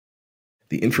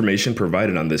The information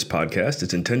provided on this podcast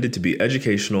is intended to be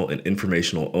educational and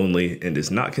informational only and is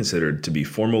not considered to be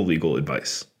formal legal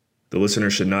advice. The listener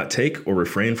should not take or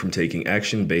refrain from taking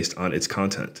action based on its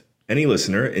content. Any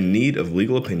listener in need of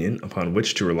legal opinion upon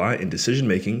which to rely in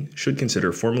decision-making should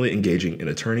consider formally engaging an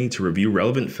attorney to review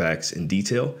relevant facts in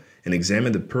detail and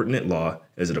examine the pertinent law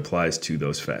as it applies to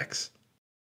those facts.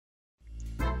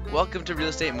 Welcome to Real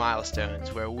Estate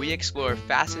Milestones, where we explore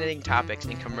fascinating topics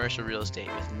in commercial real estate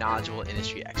with knowledgeable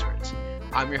industry experts.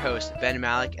 I'm your host, Ben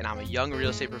Malik, and I'm a young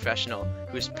real estate professional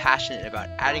who is passionate about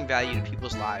adding value to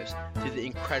people's lives through the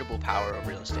incredible power of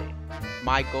real estate.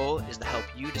 My goal is to help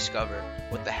you discover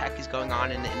what the heck is going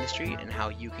on in the industry and how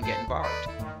you can get involved.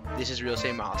 This is Real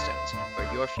Estate Milestones,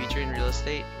 where your future in real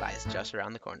estate lies just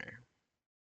around the corner.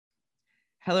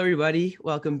 Hello, everybody.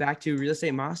 Welcome back to Real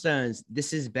Estate Milestones.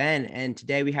 This is Ben, and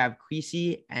today we have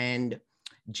Kwesi and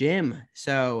Jim.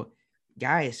 So,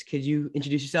 guys, could you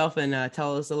introduce yourself and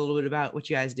tell us a little bit about what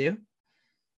you guys do?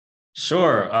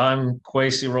 Sure. I'm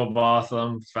Kwesi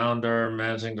Robotham, founder,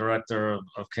 managing director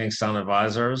of Kingstown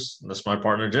Advisors. This is my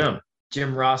partner, Jim.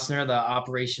 Jim Roessner, the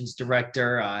operations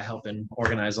director, helping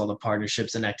organize all the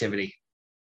partnerships and activity.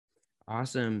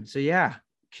 Awesome. So, yeah,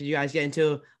 could you guys get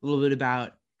into a little bit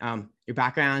about your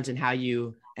backgrounds and how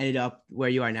you ended up where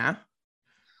you are now?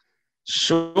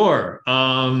 Sure.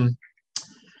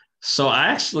 So I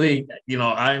actually,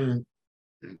 I'm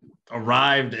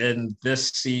arrived in this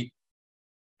seat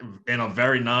in a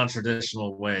very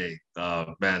non-traditional way,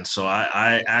 Ben. So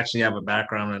I actually have a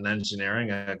background in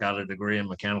engineering. I got a degree in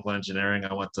mechanical engineering.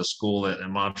 I went to school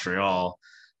in Montreal,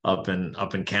 up in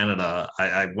Canada.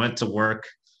 I went to work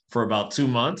for about 2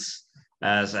 months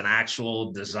as an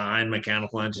actual design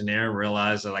mechanical engineer,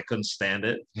 realized that I couldn't stand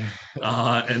it.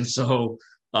 And so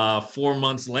 4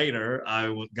 months later,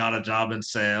 I got a job in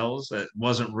sales. It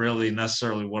wasn't really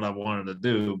necessarily what I wanted to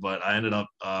do, but I ended up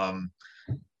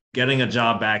getting a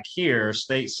job back here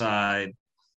stateside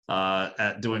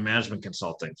at doing management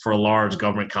consulting for a large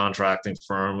government contracting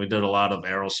firm. We did a lot of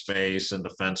aerospace and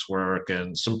defense work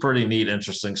and some pretty neat,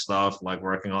 interesting stuff, like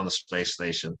working on the space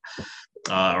station.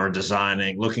 Or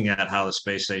designing, looking at how the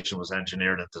space station was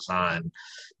engineered and designed.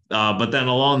 But then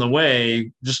along the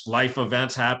way, just life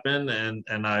events happened,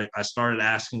 and I started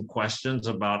asking questions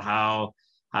about how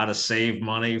to save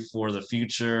money for the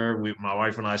future. My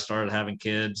wife and I started having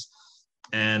kids,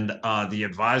 and the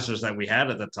advisors that we had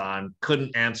at the time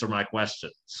couldn't answer my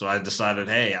questions. So I decided,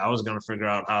 hey, I was going to figure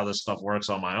out how this stuff works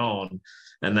on my own.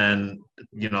 And then,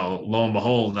 lo and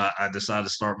behold, I decided to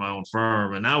start my own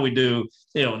firm. And now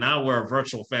now we're a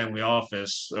virtual family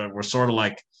office. We're sort of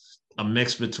like a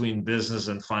mix between business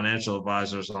and financial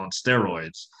advisors on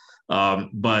steroids.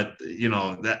 But you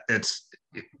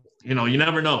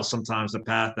never know sometimes the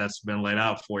path that's been laid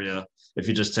out for you, if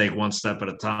you just take one step at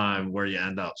a time, where you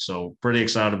end up. So pretty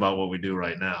excited about what we do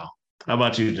right now. How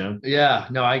about you, Jim? Yeah,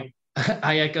 no, I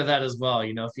echo that as well.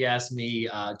 If you asked me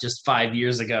just 5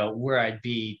 years ago where I'd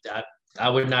be, I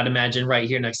would not imagine right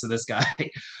here next to this guy.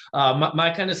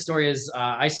 My kind of story is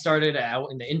I started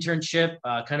out in the internship,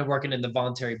 kind of working in the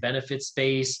voluntary benefit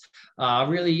space,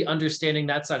 really understanding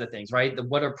that side of things, right?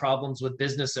 What are problems with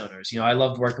business owners? I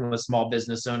loved working with small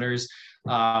business owners.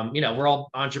 We're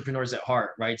all entrepreneurs at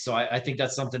heart, right? So I think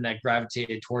that's something that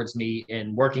gravitated towards me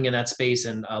in working in that space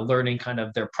and learning kind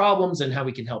of their problems and how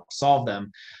we can help solve them.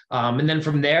 And then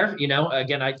from there,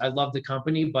 again, I love the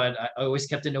company, but I always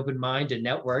kept an open mind and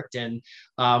networked and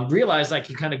realized I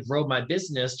could kind of grow my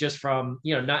business just from,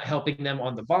 not helping them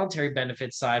on the voluntary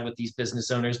benefit side with these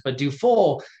business owners, but do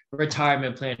full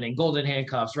retirement planning, golden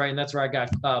handcuffs, right? And that's where I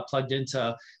got plugged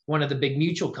into one of the big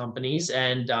mutual companies.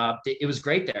 And it was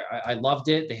great there. I loved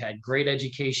it. They had great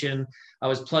education. I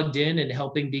was plugged in and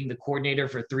helping being the coordinator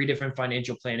for 3 different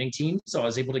financial planning teams. So I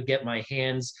was able to get my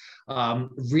hands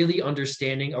really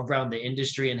understanding around the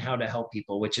industry and how to help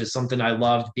people, which is something I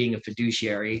loved, being a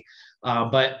fiduciary.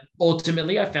 But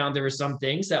ultimately, I found there were some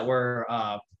things that were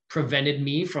prevented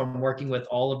me from working with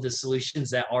all of the solutions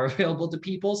that are available to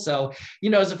people. So,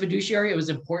 as a fiduciary, it was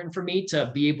important for me to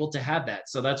be able to have that.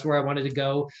 So that's where I wanted to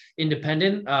go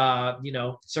independent,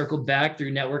 circled back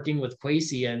through networking with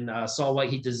Kwesi and saw what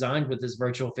he designed with his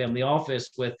virtual family office,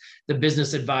 with the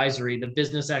business advisory, the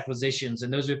business acquisitions.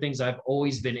 And those are things I've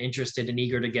always been interested and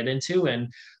eager to get into.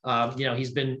 And,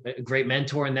 he's been a great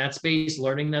mentor in that space,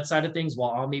 learning that side of things,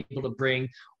 while I'm able to bring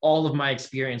all of my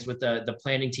experience with the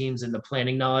planning teams and the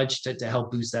planning knowledge to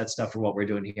help boost that stuff for what we're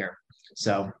doing here.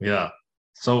 So, yeah.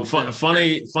 So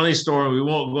funny story. We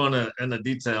won't go into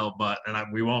detail, but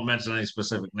we won't mention any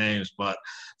specific names, but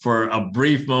for a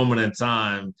brief moment in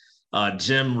time,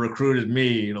 Jim recruited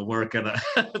me to work at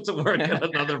to work at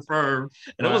another firm,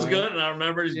 and it was good. And I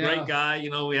remember he's a great guy. You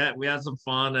know, we had some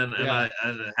fun, and I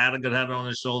had a good head on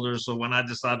his shoulders. So when I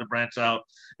decided to branch out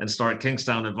and start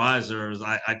Kingstown Advisors,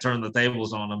 I turned the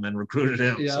tables on him and recruited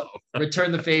him. Yeah, so.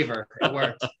 Return the favor. It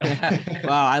worked.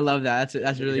 Wow, I love that.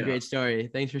 That's a really great story.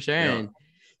 Thanks for sharing.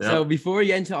 So before we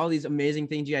get into all these amazing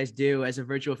things you guys do as a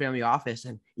virtual family office,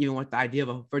 and even what the idea of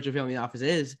a virtual family office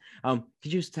is, could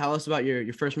you just tell us about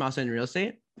your first milestone in real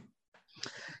estate?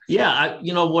 Yeah,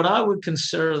 what I would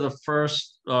consider the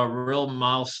first real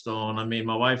milestone. I mean,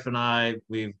 my wife and I,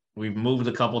 we've moved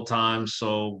a couple times,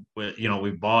 so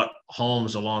we bought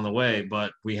homes along the way,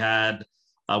 but we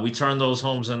turned those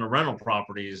homes into rental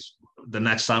properties the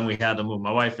next time we had to move.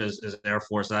 My wife is Air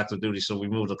Force active duty, so we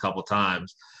moved a couple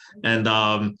times. And,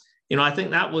 I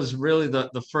think that was really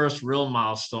the first real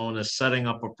milestone, is setting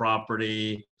up a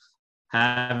property,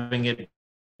 having it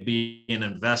be an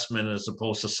investment as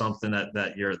opposed to something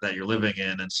that you're living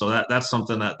in. And so that's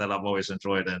something that I've always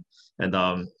enjoyed. And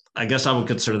I guess I would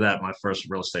consider that my first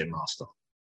real estate milestone.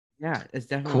 Yeah, it's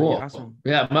definitely cool. Awesome.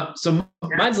 Yeah. So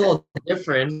mine's a little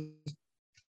different.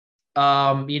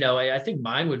 I think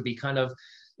mine would be kind of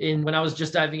when I was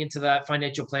just diving into that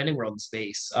financial planning world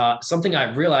space, something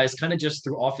I realized kind of just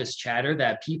through office chatter,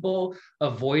 that people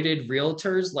avoided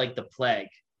realtors like the plague.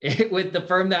 With the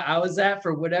firm that I was at,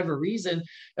 for whatever reason,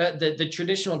 the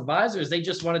traditional advisors, they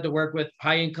just wanted to work with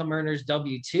high income earners,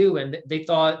 W-2, and they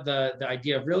thought the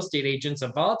idea of real estate agents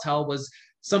and volatile was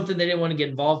something they didn't want to get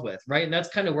involved with, right? And that's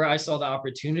kind of where I saw the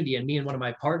opportunity, and me and one of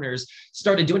my partners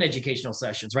started doing educational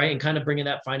sessions, right? And kind of bringing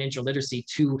that financial literacy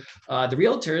to the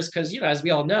realtors, because, as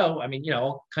we all know, I mean,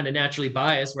 kind of naturally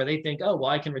biased, where they think, oh, well,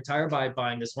 I can retire by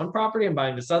buying this one property and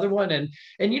buying this other one. And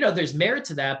there's merit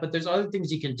to that, but there's other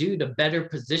things you can do to better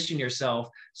position yourself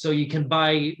so you can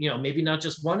buy, maybe not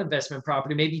just one investment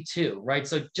property, maybe two, right?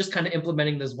 So just kind of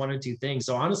implementing those one or two things.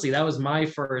 So honestly, that was my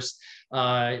first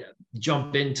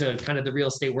jump into kind of the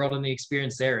real estate world and the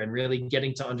experience there, and really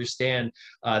getting to understand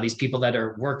these people that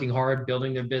are working hard,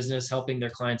 building their business, helping their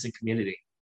clients and community.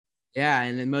 Yeah,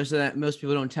 and then most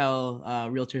people don't tell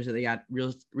realtors that they got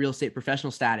real estate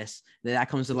professional status. That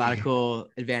comes with a lot of cool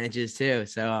advantages too.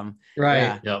 So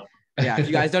right, yeah. If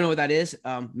you guys don't know what that is,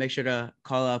 make sure to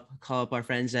call up our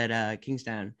friends at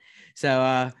Kingstown.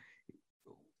 So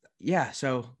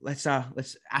so let's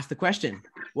ask the question: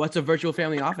 what's a virtual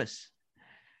family office?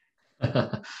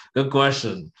 Good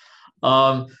question.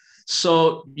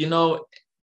 So,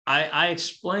 I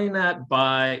explain that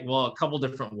by, a couple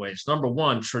different ways. Number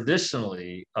one,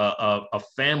 traditionally, a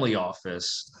family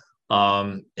office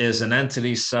is an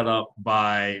entity set up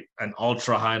by an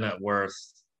ultra high net worth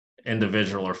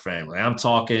individual or family. I'm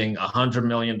talking $100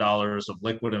 million of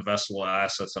liquid investable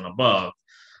assets and above.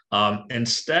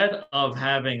 Instead of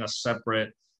having a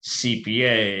separate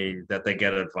CPA that they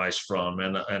get advice from,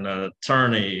 and an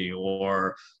attorney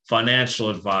or financial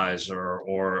advisor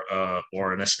or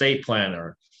an estate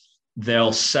planner,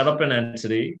 they'll set up an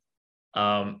entity.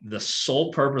 The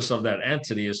sole purpose of that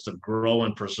entity is to grow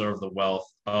and preserve the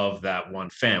wealth of that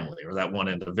one family or that one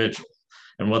individual.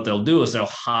 And what they'll do is they'll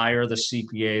hire the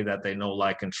CPA that they know,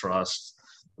 like, and trust.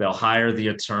 They'll hire the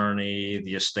attorney,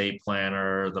 the estate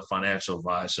planner, the financial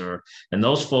advisor, and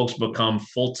those folks become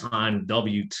full-time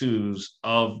W-2s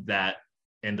of that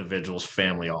individual's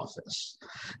family office.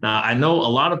 Now, I know a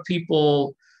lot of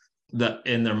people that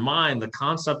in their mind, the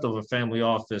concept of a family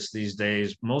office these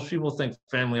days, most people think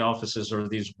family offices are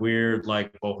these weird,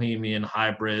 like, bohemian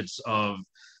hybrids of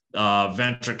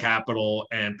venture capital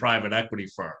and private equity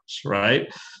firms,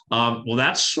 right? Well,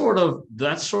 that's sort of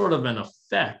an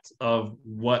effect of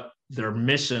what their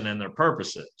mission and their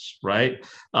purpose is, right?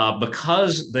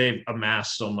 Because they've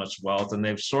amassed so much wealth and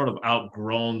they've sort of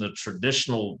outgrown the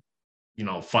traditional,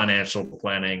 financial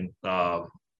planning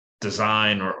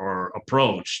design or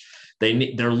approach.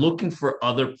 They're looking for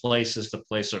other places to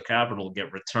place their capital to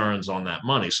get returns on that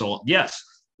money. So yes,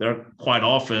 they're quite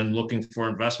often looking for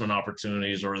investment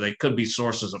opportunities, or they could be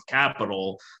sources of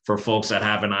capital for folks that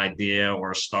have an idea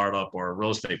or a startup or a real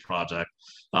estate project.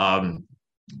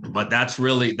 But that's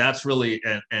really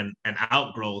an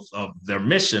outgrowth of their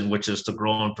mission, which is to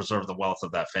grow and preserve the wealth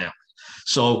of that family.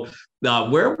 So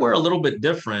where we're a little bit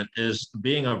different is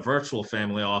being a virtual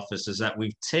family office is that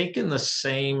we've taken the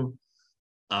same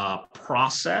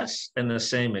process and the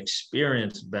same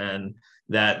experience, Ben,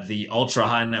 that the ultra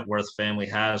high net worth family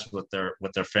has with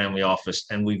their family office,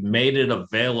 and we've made it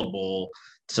available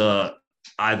to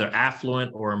either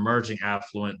affluent or emerging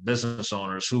affluent business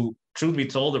owners who, truth be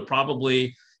told, are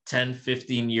probably 10,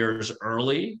 15 years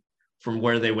early from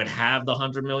where they would have the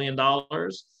 $100 million,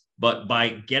 but by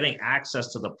getting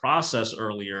access to the process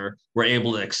earlier, we're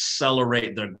able to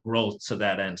accelerate their growth to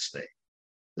that end state.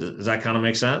 Does that kind of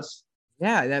make sense?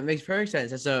 Yeah, that makes perfect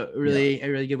sense. That's a really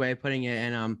good way of putting it,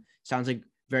 and sounds like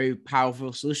very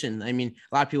powerful solution. I mean,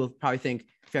 a lot of people probably think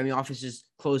family office is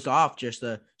closed off, just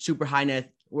the super high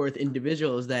net worth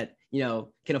individuals that, you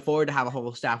know, can afford to have a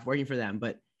whole staff working for them.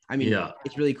 But I mean,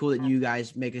 it's really cool that you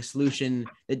guys make a solution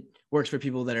that works for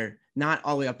people that are not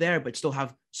all the way up there, but still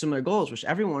have similar goals, which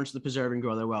everyone wants to preserve and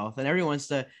grow their wealth, and everyone wants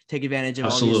to take advantage of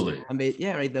all these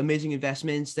the amazing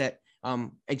investments that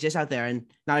exist out there, and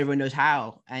not everyone knows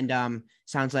how. And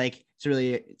sounds like it's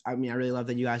really, I mean, I really love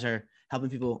that you guys are helping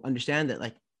people understand that,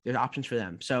 like, there's options for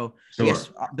them. So I guess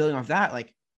building off that,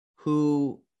 like,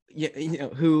 who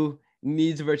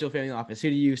needs a virtual family office? Who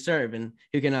do you serve, and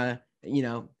who can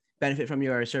benefit from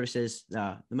your services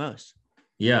the most?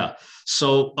 Yeah.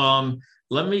 So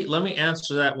let me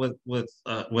answer that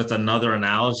with another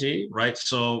analogy, right?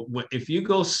 So if you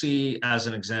go see, as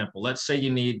an example, let's say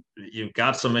you've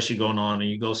got some issue going on, and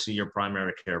you go see your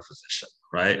primary care physician,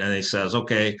 right? And he says,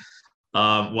 okay,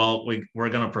 well, we're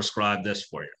going to prescribe this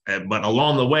for you, but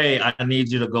along the way, I need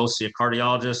you to go see a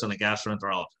cardiologist and a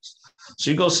gastroenterologist.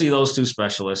 So you go see those two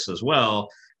specialists as well,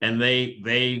 and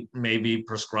they maybe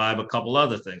prescribe a couple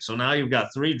other things. So now you've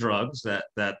got 3 drugs that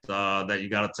you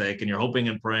got to take, and you're hoping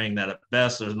and praying that at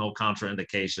best there's no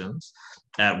contraindications.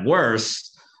 At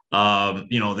worst,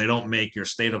 they don't make your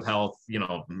state of health,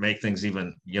 make things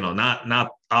even, not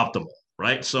optimal,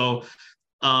 right? So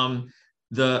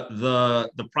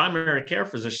the primary care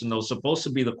physician, though, is supposed to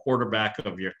be the quarterback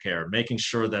of your care, making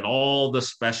sure that all the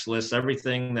specialists,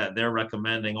 everything that they're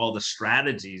recommending, all the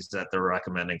strategies that they're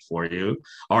recommending for you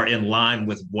are in line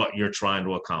with what you're trying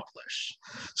to accomplish.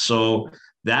 So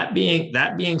that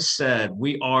being said,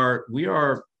 we are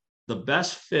the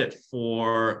best fit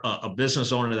for a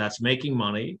business owner that's making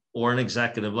money, or an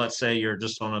executive. Let's say you're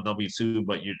just on a W-2,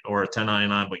 or a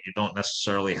 1099, but you don't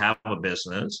necessarily have a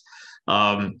business.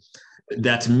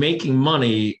 That's making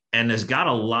money and has got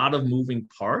a lot of moving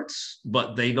parts,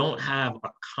 but they don't have a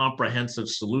comprehensive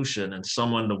solution and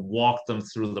someone to walk them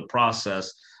through the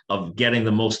process of getting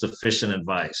the most efficient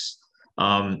advice.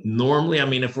 Normally, I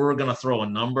mean, if we were going to throw a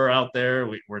number out there,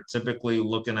 we're typically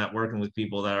looking at working with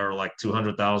people that are like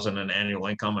 $200,000 in annual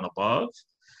income and above,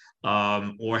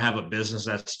 or have a business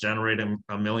that's generating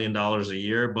 $1 million a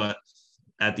year. But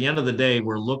at the end of the day,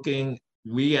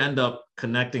 we end up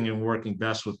connecting and working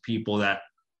best with people that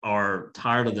are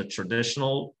tired of the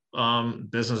traditional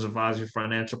business advisory,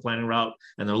 financial planning route,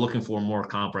 and they're looking for more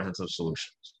comprehensive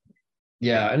solutions.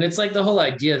 Yeah, and it's like the whole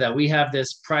idea that we have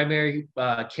this primary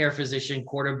care physician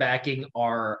quarterbacking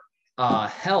our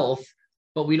health,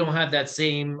 but we don't have that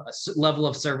same level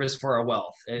of service for our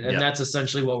wealth. And that's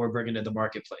essentially what we're bringing to the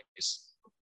marketplace.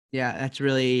 Yeah, that's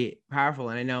really powerful.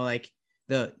 And I know, like,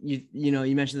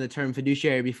 you mentioned the term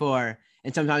fiduciary before,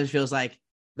 and sometimes it feels like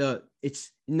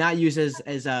it's not used as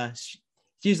it's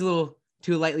used a little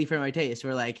too lightly for my taste.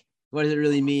 We're like, what does it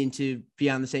really mean to be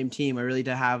on the same team, or really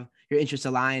to have your interests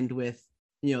aligned with,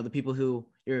 the people who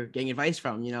you're getting advice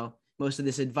from? Most of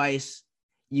this advice,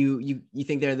 you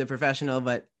think they're the professional,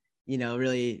 but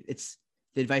really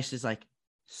the advice is like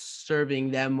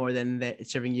serving them more than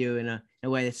it's serving you in a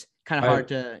way that's kind of hard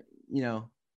to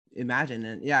imagine.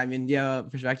 And yeah, I mean, do you have a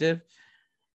perspective?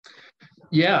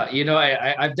 Yeah,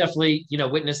 I've definitely,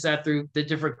 witnessed that through the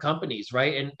different companies,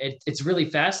 right? And it's really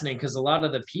fascinating because a lot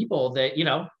of the people that,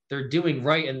 they're doing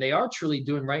right, and they are truly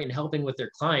doing right and helping with their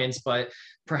clients, but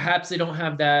perhaps they don't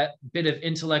have that bit of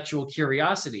intellectual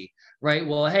curiosity, right?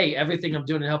 Well, hey, everything I'm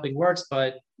doing and helping works,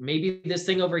 but maybe this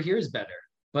thing over here is better.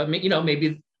 But,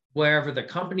 maybe wherever the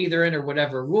company they're in or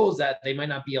whatever rules that, they might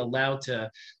not be allowed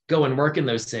to go and work in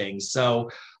those things. So,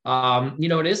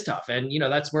 it is tough. And,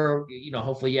 that's where,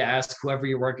 hopefully you ask whoever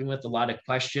you're working with a lot of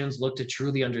questions, look to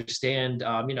truly understand,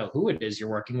 who it is you're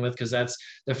working with, because that's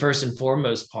the first and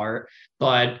foremost part.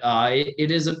 But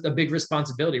it is a big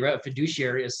responsibility, right? A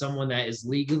fiduciary is someone that is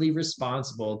legally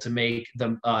responsible to make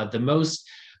the most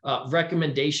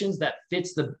recommendations that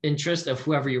fits the interest of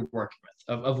whoever you're working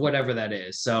with, of whatever that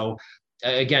is. So,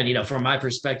 again, from my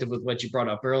perspective with what you brought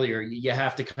up earlier, you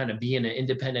have to kind of be in an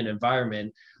independent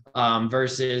environment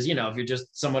versus, if you're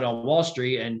just someone on Wall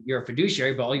Street and you're a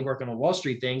fiduciary, but all you work on Wall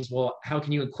Street things, well, how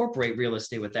can you incorporate real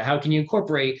estate with that? How can you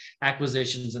incorporate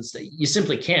acquisitions and stuff? You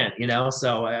simply can't,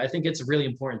 So I think it's really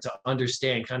important to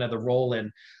understand kind of the role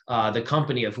and the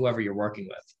company of whoever you're working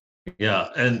with. Yeah.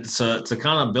 And so to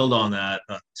kind of build on that,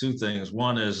 2 things.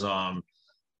 One is,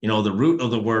 the root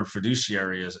of the word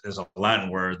fiduciary is a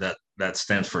Latin word that that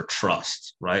stands for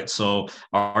trust, right? So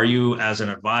are you, as an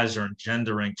advisor,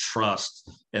 engendering trust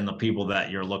in the people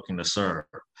that you're looking to serve?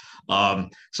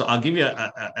 So I'll give you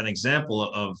an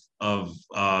example of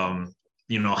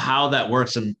how that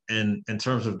works in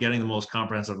terms of getting the most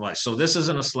comprehensive advice. So this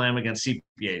isn't a slam against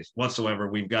CPAs whatsoever.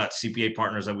 We've got CPA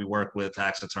partners that we work with,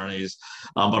 tax attorneys,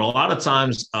 but a lot of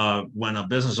times when a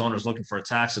business owner is looking for a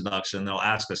tax deduction, they'll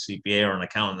ask a CPA or an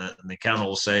accountant, and the accountant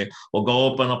will say, well, go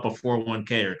open up a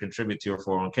 401k or contribute to your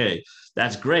 401k.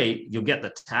 That's great. You'll get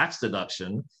the tax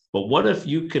deduction, but what if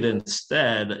you could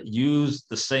instead use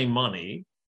the same money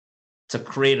to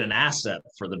create an asset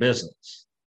for the business?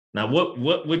 Now, what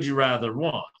would you rather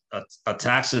want? A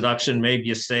tax deduction, maybe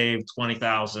you save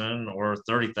 20,000 or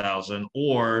 30,000,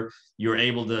 or you're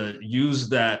able to use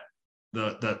that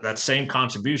same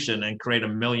contribution and create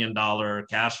 $1 million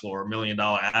cash flow or $1 million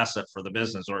asset for the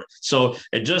business. Or so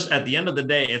it just, at the end of the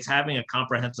day, it's having a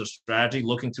comprehensive strategy,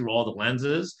 looking through all the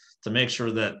lenses to make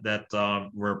sure that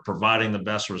we're providing the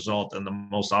best result and the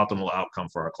most optimal outcome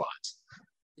for our clients.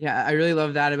 Yeah, I really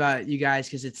love that about you guys,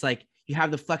 because it's like you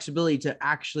have the flexibility to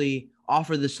actually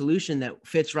offer the solution that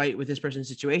fits right with this person's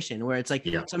situation, where it's like,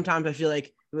 sometimes I feel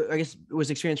like, I guess it was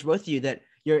experience for both of you, that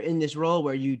you're in this role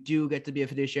where you do get to be a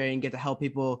fiduciary and get to help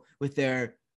people with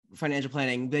their financial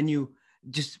planning. Then you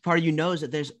just, part of you knows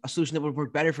that there's a solution that would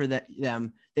work better for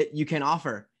them that you can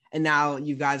offer. And now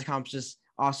you guys accomplished this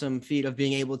awesome feat of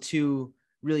being able to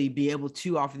really be able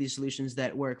to offer these solutions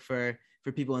that work for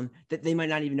people and that they might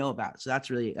not even know about. So that's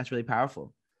really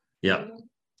powerful. Yeah.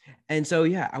 And so,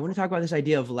 I want to talk about this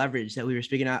idea of leverage that we were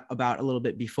speaking about a little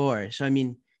bit before. So, I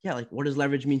mean, like, what does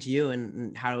leverage mean to you,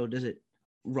 and how does it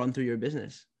run through your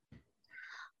business?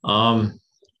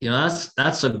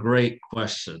 That's a great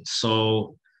question.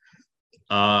 So,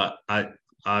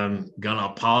 I'm gonna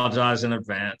apologize in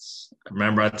advance.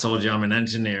 Remember, I told you I'm an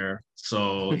engineer,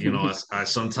 so I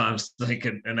sometimes think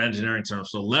in engineering terms.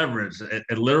 So leverage,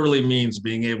 it literally means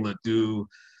being able to do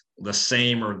the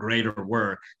same or greater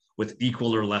work with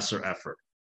equal or lesser effort,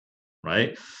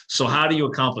 right? So how do you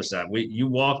accomplish that? You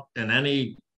walk in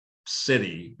any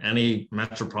city, any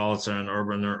metropolitan,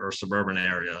 urban or suburban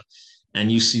area,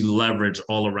 and you see leverage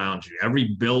all around you.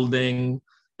 Every building,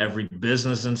 every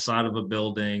business inside of a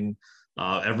building,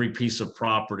 every piece of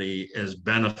property is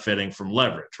benefiting from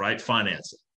leverage, right?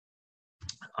 Financing.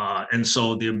 And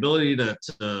so the ability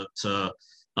to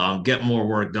get more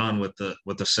work done with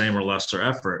the same or lesser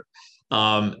effort.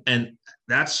 And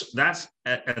that's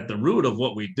at the root of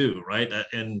what we do, right?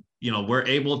 And we're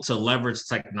able to leverage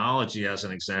technology, as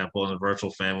an example, in the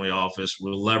virtual family office.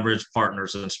 We'll leverage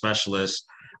partners and specialists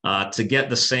to get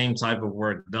the same type of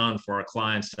work done for our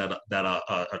clients that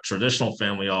a traditional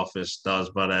family office does,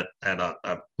 but at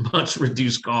a much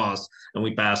reduced cost, and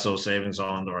we pass those savings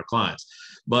on to our clients.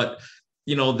 But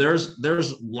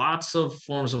there's lots of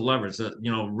forms of leverage. That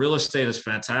real estate is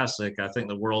fantastic. I think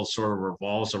the world sort of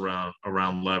revolves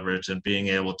around leverage and being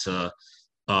able to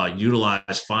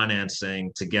utilize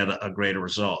financing to get a greater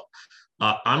result.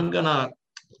 I'll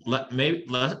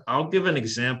give an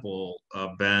example,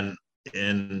 Ben,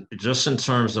 in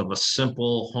terms of a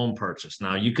simple home purchase.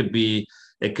 Now, it could be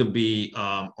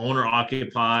owner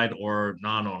occupied or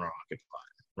non-owner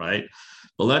occupied, right?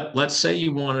 But let's say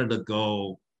you wanted to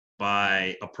go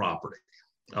buy a property,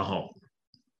 a home,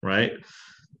 right?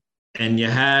 And you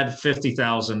had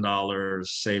 $50,000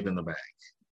 saved in the bank.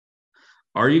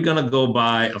 Are you going to go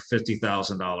buy a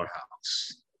 $50,000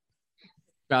 house?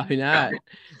 Probably not.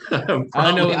 Probably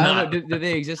I don't know. not. Do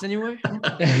they exist anymore?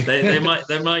 they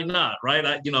might not, right?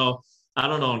 I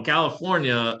don't know. In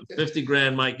California, 50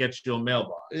 grand might get you a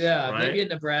mailbox. Yeah, right? Maybe in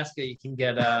Nebraska you can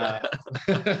get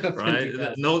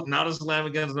right. No, not a slam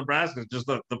against Nebraska, just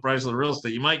the price of the real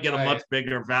estate. You might get a much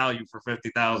bigger value for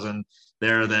 50,000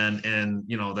 there than in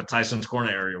the Tyson's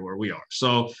Corner area where we are.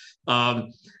 So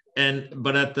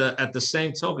but at the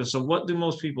same token, so what do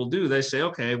most people do? They say,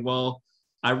 okay, well,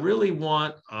 I really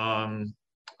want a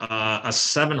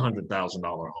 $700,000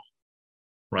 home,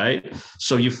 right?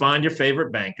 So you find your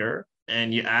favorite banker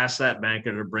and you ask that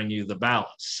banker to bring you the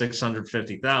balance,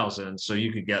 $650,000, so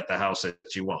you could get the house that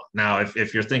you want. Now,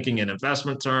 if you're thinking in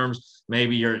investment terms,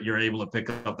 maybe you're able to pick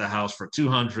up the house for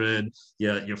 $200,000.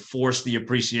 You force the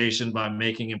appreciation by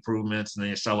making improvements, and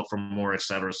then you sell it for more, et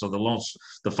cetera. So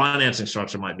the financing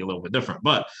structure might be a little bit different.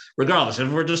 But regardless,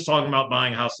 if we're just talking about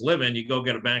buying a house to live in, you go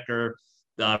get a banker,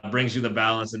 brings you the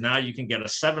balance, and now you can get a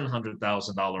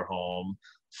 $700,000 home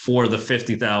for the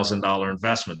 $50,000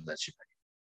 investment that you make.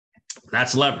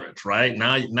 That's leverage, right?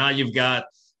 Now you've got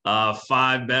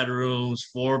 5 bedrooms,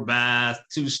 4 bath,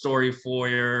 2-story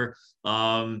foyer,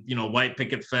 white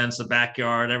picket fence, a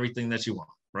backyard, everything that you want,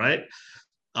 right?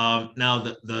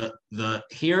 Now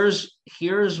here's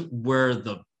where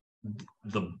the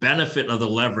benefit of the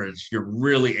leverage you're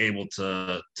really able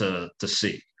to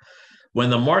see. When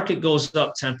the market goes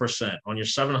up 10% on your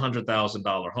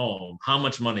 $700,000 home, how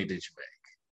much money did you make?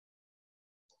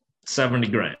 70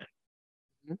 grand,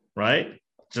 right?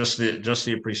 Just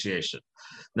the appreciation.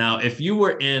 Now, if you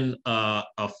were in a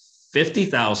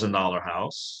 $50,000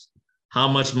 house, how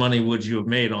much money would you have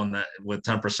made on that with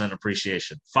 10%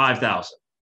 appreciation? 5,000,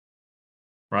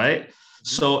 right?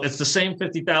 So it's the same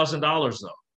 $50,000 though.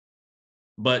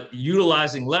 But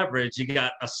utilizing leverage, you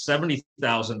got a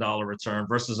 $70,000 return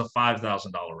versus a $5,000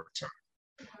 return.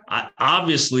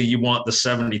 Obviously, you want the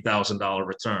 $70,000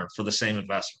 return for the same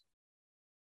investment,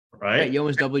 right? You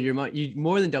almost doubled your money. You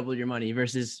more than doubled your money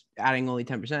versus adding only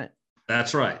 10%.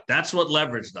 That's right. That's what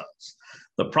leverage does.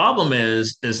 The problem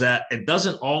is that it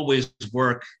doesn't always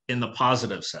work in the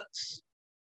positive sense,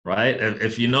 right?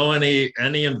 If you know any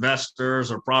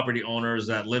investors or property owners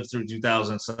that lived through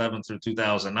 2007 through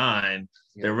 2009,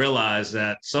 they realize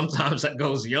that sometimes that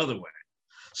goes the other way.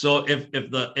 So if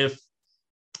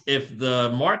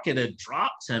the market had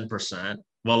dropped 10%,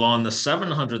 well, on the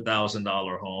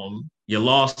 $700,000 home, you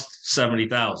lost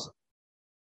 $70,000.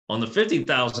 On the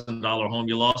 $50,000 home,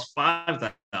 you lost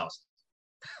 $5,000.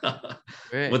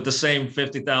 Right. With the same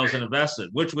 $50,000 invested.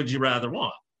 Which would you rather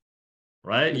want?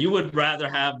 Right? You would rather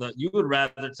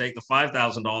take the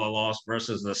 $5,000 loss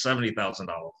versus the $70,000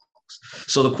 loss.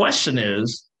 So the question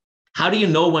is, how do you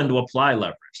know when to apply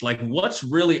leverage? Like, what's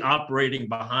really operating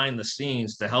behind the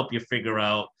scenes to help you figure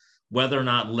out whether or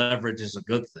not leverage is a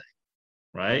good thing,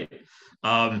 right?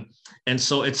 And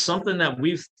so it's something that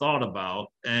we've thought about,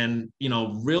 and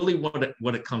really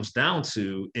what it comes down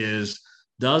to is,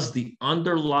 does the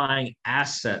underlying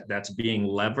asset that's being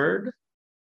levered,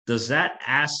 does that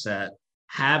asset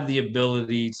have the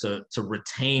ability to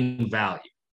retain value,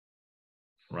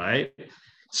 right?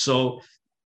 So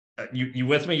you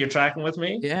with me? You're tracking with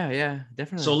me? Yeah,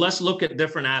 definitely. So let's look at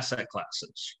different asset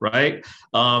classes, right?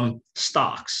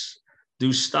 Stocks.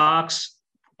 Do stocks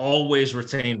always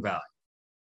retain value?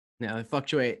 No, they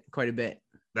fluctuate quite a bit.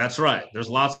 That's right. There's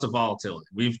lots of volatility.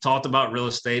 We've talked about real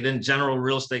estate. In general,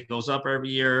 real estate goes up every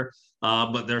year,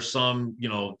 but there's some,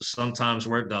 sometimes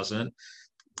where it doesn't.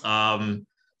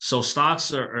 So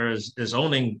stocks is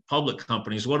owning public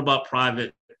companies. What about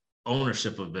private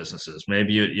ownership of businesses?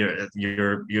 Maybe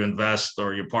you invest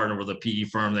or you partner with a PE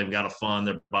firm. They've got a fund.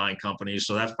 They're buying companies.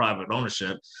 So that's private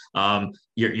ownership.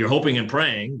 You're hoping and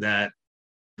praying that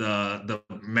the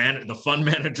fund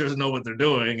managers know what they're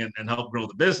doing and help grow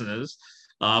the business.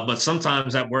 But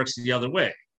sometimes that works the other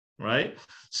way, right?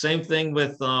 Same thing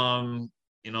with I'm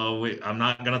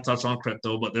not going to touch on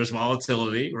crypto, but there's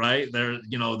volatility, right? There's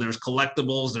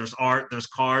collectibles, there's art, there's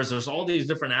cars, there's all these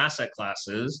different asset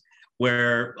classes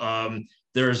where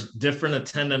there's different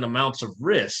attendant amounts of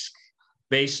risk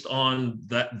based on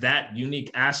that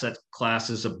unique asset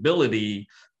class's ability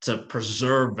to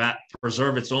preserve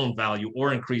its own value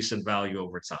or increase in value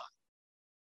over time.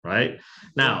 Right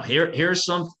now, here's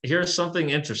something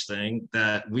interesting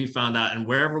that we found out, and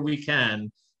wherever we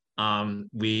can,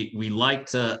 we like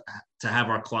to have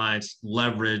our clients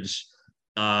leverage,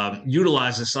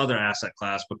 utilize this other asset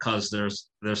class because there's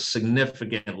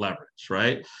significant leverage,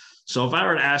 right? So if I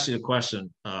were to ask you a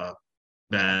question,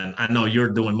 Ben, I know you're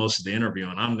doing most of the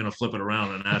interviewing. I'm going to flip it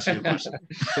around and ask you a question.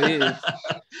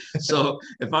 So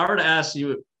if I were to ask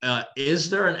you, is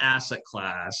there an asset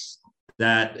class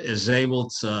that is able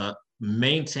to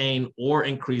maintain or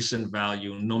increase in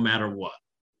value no matter what?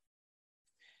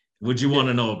 Would you want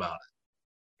to know about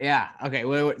it? Yeah. Okay.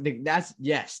 Well,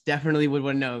 yes, definitely would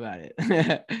want to know about it.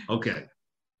 Okay.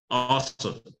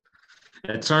 Awesome.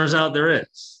 It turns out there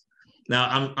is.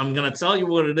 Now I'm going to tell you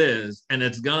what it is, and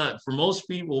it's for most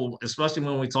people, especially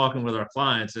when we're talking with our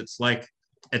clients, it's like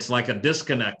a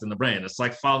disconnect in the brain. It's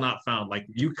like file not found. Like,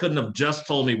 you couldn't have just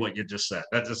told me what you just said.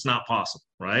 That's just not possible,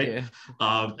 right? Yeah.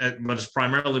 But it's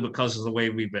primarily because of the way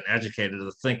we've been educated to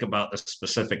think about the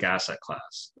specific asset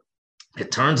class.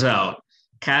 It turns out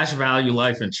cash value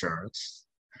life insurance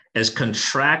is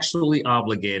contractually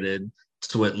obligated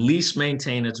to at least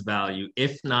maintain its value,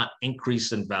 if not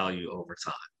increase in value over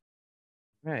time.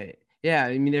 Right. Yeah.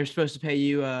 I mean, they're supposed to pay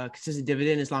you a consistent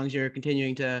dividend as long as you're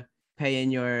continuing to pay in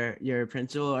your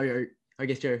principal or I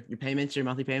guess your payments, your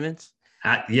monthly payments.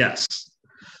 Yes.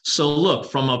 So look,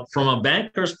 from a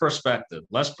banker's perspective,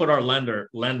 let's put our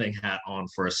lending hat on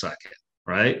for a second,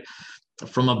 right?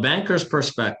 From a banker's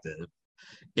perspective,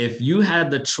 if you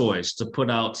had the choice to put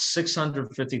out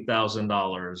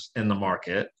 $650,000 in the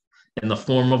market in the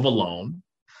form of a loan,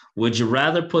 would you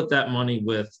rather put that money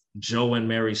with Joe and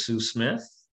Mary Sue Smith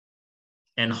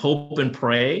and hope and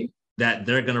pray that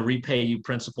they're going to repay you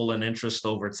principal and interest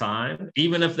over time,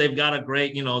 even if they've got a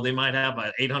great, they might have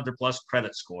an 800 plus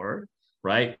credit score,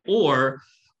 right? Or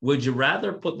would you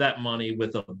rather put that money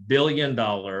with a $1 billion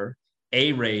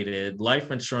A-rated life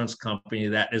insurance company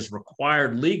that is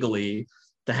required legally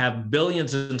to have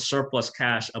billions in surplus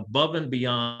cash above and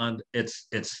beyond its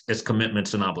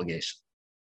commitments and obligation?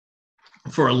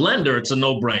 For a lender, it's a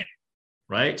no-brainer,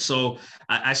 right? So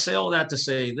I say all that to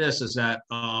say this is that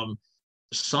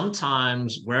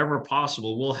sometimes, wherever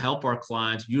possible, we'll help our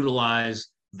clients utilize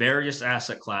various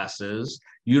asset classes,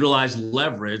 utilize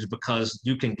leverage, because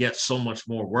you can get so much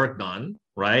more work done,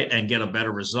 right? And get a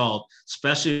better result,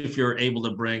 especially if you're able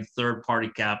to bring third-party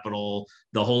capital.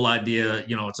 The whole idea,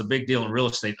 it's a big deal in real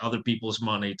estate, other people's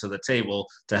money to the table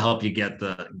to help you get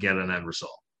an end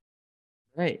result.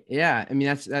 Right. Yeah. I mean,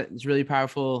 that's a really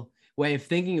powerful way of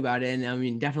thinking about it. And I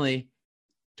mean, definitely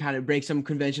kind of break some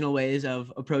conventional ways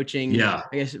of approaching, I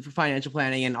guess, financial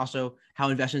planning and also how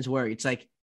investments work. It's like,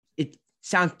 it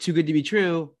sounds too good to be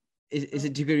true. Is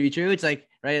it too good to be true? It's like,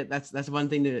 right. That's one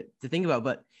thing to think about.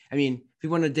 But I mean, if we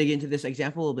want to dig into this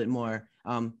example a little bit more,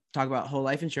 talk about whole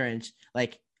life insurance,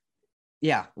 like,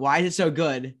 yeah, why is it so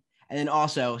good? And then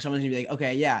also someone's gonna be like,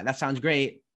 okay, yeah, that sounds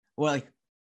great. Well, like,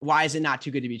 why is it not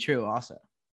too good to be true also?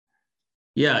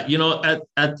 Yeah.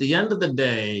 At the end of the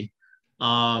day,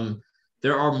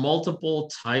 there are multiple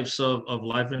types of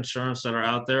life insurance that are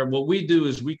out there. What we do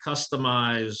is we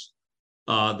customize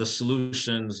the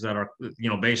solutions that are,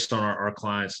 based on our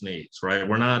clients' needs, right?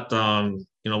 We're not,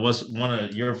 what's one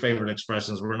of your favorite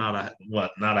expressions? We're not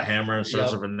a hammer in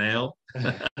search of a nail,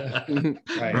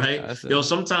 right? Awesome.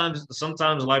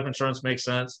 Sometimes life insurance makes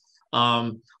sense.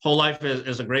 Whole life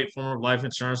is a great form of life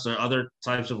insurance. There are other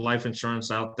types of life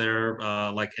insurance out there,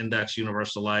 like index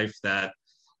universal life, that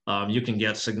you can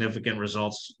get significant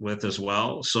results with as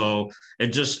well. So it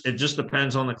just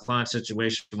depends on the client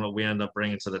situation, what we end up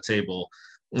bringing to the table,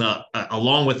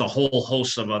 along with a whole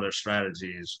host of other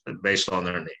strategies based on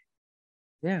their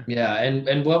need. Yeah.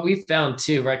 And what we found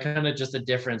too, right, kind of just a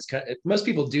difference. Most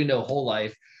people do know whole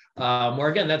life, where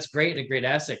again, that's great and a great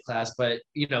asset class, but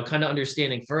kind of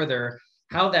understanding further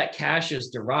how that cash is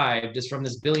derived is from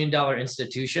this $1 billion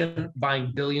institution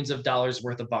buying billions of dollars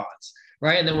worth of bonds.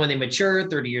 Right. And then when they mature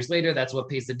 30 years later, that's what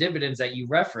pays the dividends that you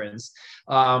referenced,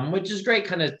 which is great,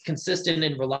 kind of consistent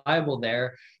and reliable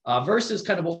there, versus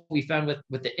kind of what we found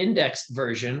with the index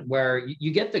version, where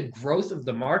you get the growth of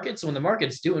the market. So when the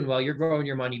market's doing well, you're growing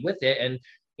your money with it. And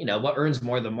what earns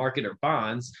more, the market or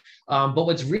bonds. But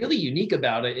what's really unique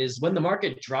about it is when the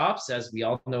market drops, as we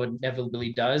all know it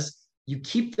inevitably does, you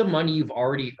keep the money you've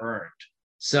already earned.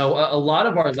 So a lot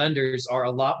of our lenders are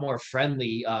a lot more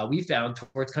friendly, we found,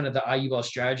 towards kind of the IUL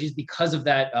strategies because of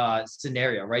that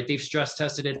scenario, right? They've stress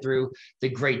tested it through the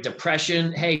Great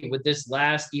Depression. Hey, would this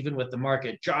last even with the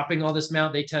market dropping all this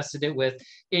amount? They tested it with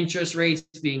interest rates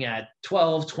being at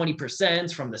 12,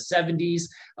 20% from the 70s.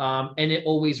 And it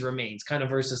always remains, kind of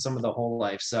versus some of the whole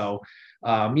life. So,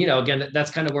 again, that's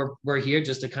kind of where we're here,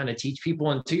 just to kind of teach people.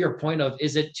 And to your point of,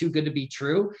 is it too good to be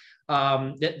true?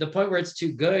 The point where it's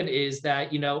too good is that,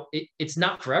 it's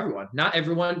not for everyone. Not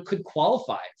everyone could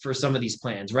qualify for some of these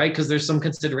plans, right? Because there's some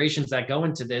considerations that go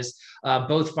into this,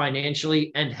 both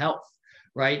financially and health,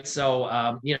 right? So,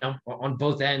 on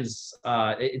both ends,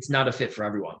 it's not a fit for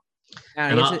everyone.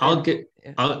 And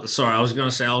I was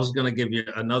going to give you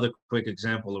another quick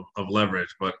example of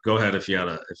leverage, but go ahead if you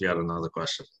had another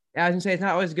question. Yeah, I was gonna say, it's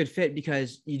not always a good fit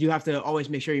because you do have to always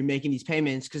make sure you're making these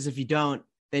payments, because if you don't,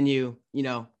 then you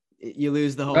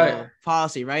lose the whole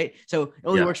policy, right? So it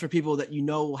only works for people that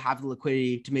will have the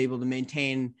liquidity to be able to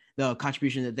maintain the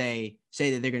contribution that they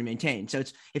say that they're going to maintain. So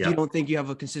it's, if you don't think you have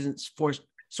a consistent source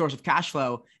of cash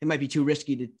flow, it might be too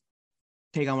risky to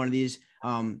take on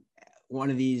one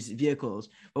of these vehicles.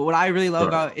 But what I really love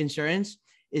about insurance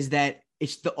is that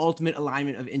it's the ultimate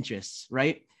alignment of interests,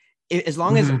 right? As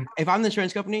long as, if I'm the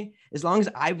insurance company, as long as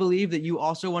I believe that you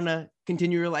also want to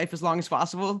continue your life as long as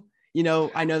possible, I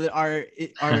know that our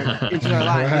interests are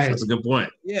aligned. Right. That's a good point.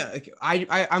 Yeah.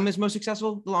 I'm most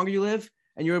successful the longer you live,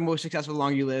 and you're most successful the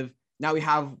longer you live. Now we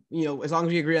have, as long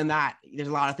as we agree on that, there's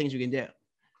a lot of things we can do.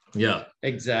 Yeah,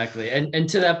 exactly. And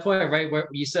to that point, right, where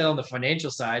you said on the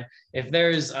financial side, if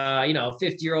there's, a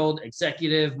 50-year-old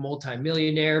executive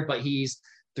multimillionaire, but he's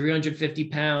 350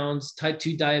 pounds, type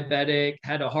 2 diabetic,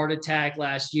 had a heart attack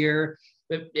last year,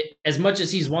 as much as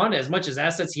he's wanted, as much as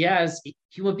assets he has,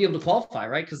 he won't be able to qualify,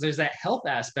 right? Because there's that health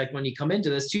aspect when you come into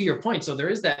this, to your point. So there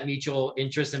is that mutual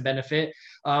interest and benefit.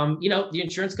 The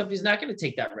insurance company is not going to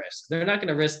take that risk. They're not going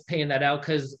to risk paying that out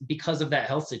because of that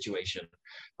health situation.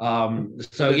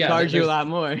 So yeah, charge you a lot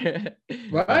more.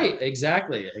 Right.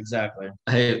 Exactly.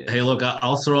 Hey, look,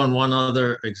 I'll throw in one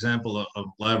other example of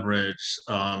leverage,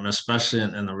 especially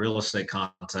in the real estate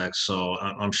context. So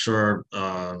I'm sure,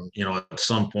 at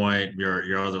some point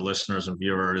your other listeners and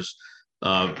viewers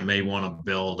may want to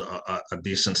build a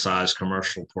decent sized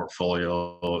commercial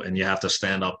portfolio, and you have to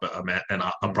stand up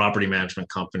a property management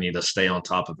company to stay on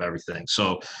top of everything.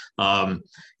 So,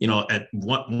 at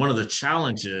one of the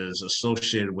challenges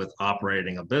associated with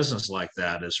operating a business like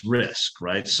that is risk,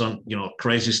 right? Some,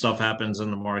 crazy stuff happens in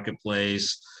the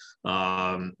marketplace.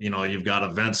 You've got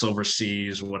events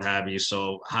overseas, what have you.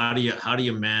 So how do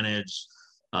you manage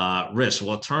risk?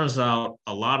 Well, it turns out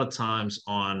a lot of times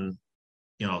on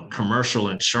commercial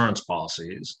insurance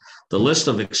policies, the list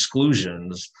of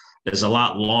exclusions is a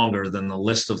lot longer than the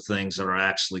list of things that are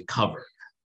actually covered,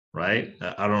 right?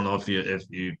 I don't know if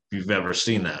you've ever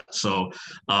seen that. So,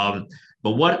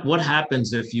 but what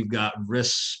happens if you've got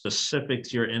risks specific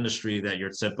to your industry that your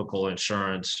typical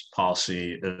insurance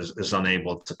policy is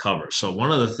unable to cover? So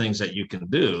one of the things that you can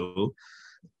do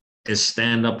is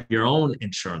stand up your own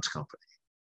insurance company,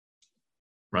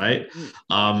 right?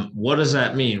 What does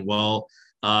that mean? Well,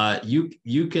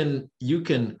 you can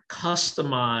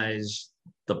customize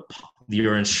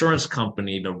your insurance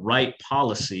company to write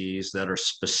policies that are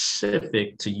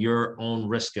specific to your own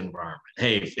risk environment.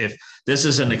 Hey, if this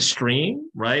is an extreme,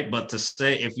 right? But to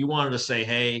say, if you wanted to say,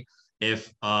 hey,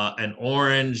 if an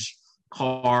orange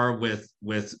car with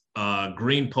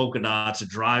green polka dots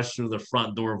drives through the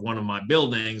front door of one of my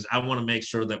buildings, I want to make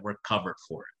sure that we're covered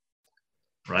for it.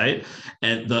 Right.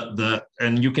 And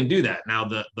and you can do that. Now,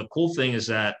 the cool thing is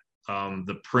that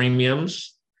the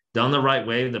premiums done the right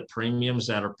way, the premiums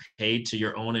that are paid to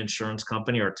your own insurance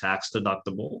company are tax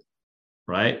deductible,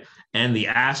 right? And the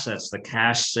assets, the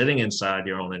cash sitting inside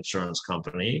your own insurance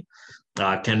company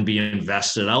can be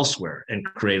invested elsewhere and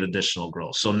create additional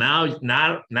growth. So now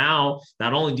not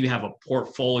only do you have a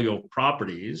portfolio of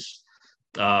properties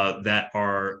that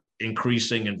are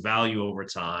increasing in value over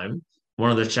time. One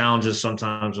of the challenges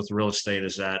sometimes with real estate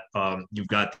is that you've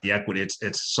got the equity;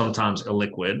 it's sometimes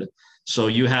illiquid. So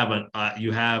you have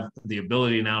the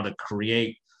ability now to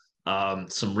create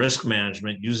some risk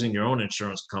management using your own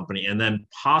insurance company, and then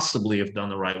possibly, if done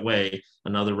the right way,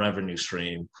 another revenue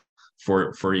stream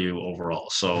for you overall.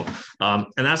 So, and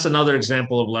that's another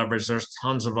example of leverage. There's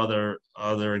tons of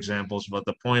other examples, but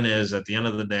the point is, at the end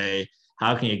of the day,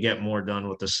 how can you get more done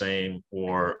with the same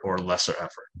or lesser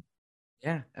effort?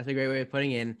 Yeah, that's a great way of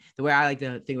putting it. And the way I like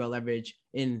to think about leverage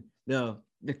in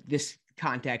this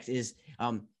context is,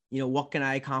 what can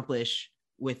I accomplish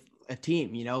with a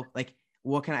team? Like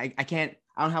what can I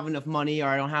don't have enough money, or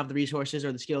I don't have the resources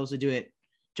or the skills to do it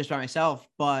just by myself,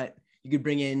 but you could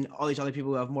bring in all these other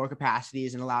people who have more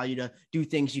capacities and allow you to do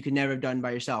things you could never have done by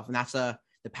yourself. And that's the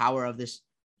power of this,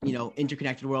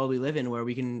 interconnected world we live in, where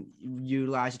we can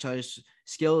utilize each other's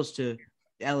skills to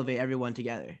elevate everyone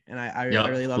together. And I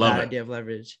really love that idea of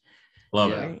leverage.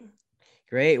 Love it.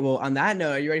 Great. Well, on that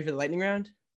note, are you ready for the lightning round?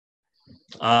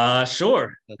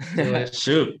 Sure. Let's do it.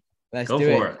 Shoot. Let's go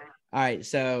for it. All right.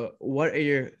 So what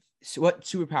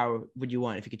superpower would you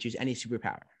want if you could choose any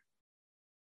superpower?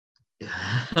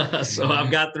 So I've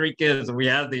got 3 kids and we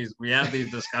have these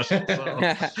discussions. So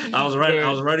I was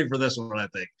ready for this one, I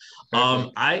think.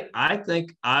 I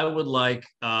think I would like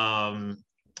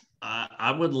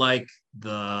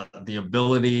the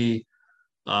ability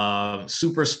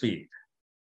super speed.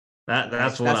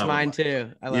 That's mine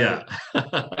too. I love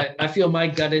it. I feel my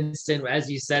gut instinct, as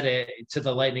you said it, to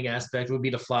the lightning aspect would be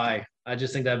to fly. I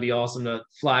just think that'd be awesome to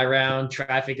fly around.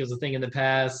 Traffic is a thing in the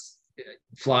past.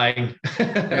 Flying.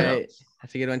 Right.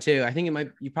 That's a good one too. I think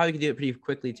you probably could do it pretty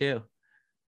quickly too.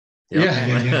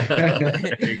 Yeah.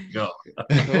 There you go.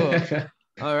 Cool.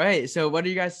 All right. So what are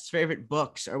you guys' favorite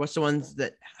books, or what's the ones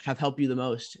that have helped you the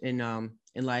most in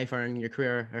life or in your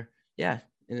career, or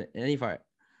in any part?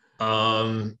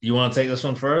 You want to take this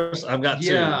one first? I've got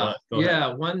 2.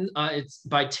 One, it's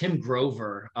by Tim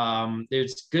Grover.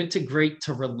 It's Good to Great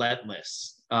to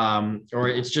Relentless. Or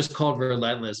it's just called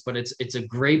Relentless, but it's a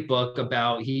great book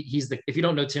about he's if you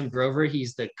don't know Tim Grover,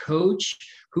 he's the coach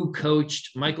who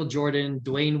coached Michael Jordan,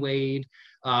 Dwayne Wade,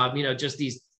 just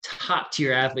these top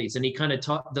tier athletes. And he kind of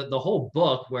taught the whole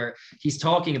book where he's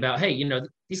talking about, hey,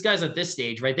 these guys at this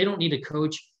stage, right? They don't need to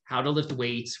coach how to lift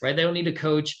weights, right? They don't need to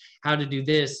coach how to do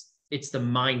this. It's the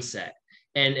mindset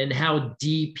and how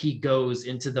deep he goes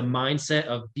into the mindset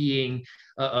of being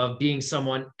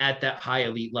someone at that high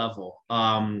elite level.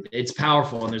 It's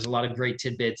powerful. And there's a lot of great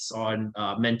tidbits on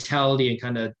mentality and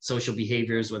kind of social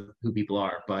behaviors with who people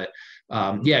are. But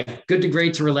Good to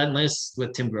Great to Relentless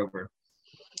with Tim Grover.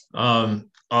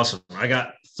 Awesome. I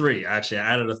got three. Actually,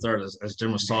 I added a third as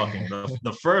Jim was talking.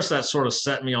 The first that sort of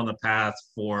set me on the path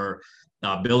for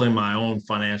building my own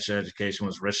financial education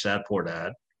was Rich Dad Poor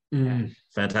Dad. Mm.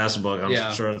 Fantastic book. I'm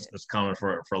Yeah. sure it's common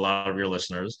for a lot of your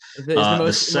listeners. It's the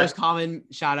most common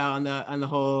shout out on the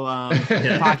whole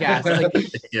podcast. Like,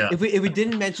 Yeah. if we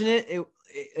didn't mention it,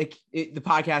 the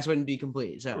podcast wouldn't be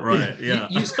complete. So Right. Yeah.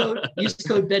 Use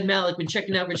code Ben Malik when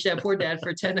checking out Rich Dad Poor Dad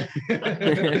for 10%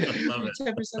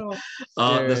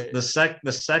 off.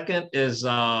 The second is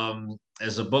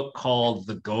a book called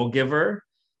The Go-Giver.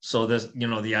 So there's,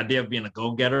 the idea of being a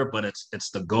go-getter, but it's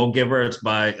The Go-Giver. It's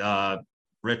by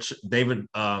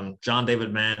John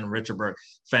David Mann and Richard Burke.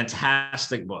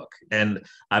 Fantastic book. And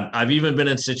I've even been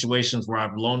in situations where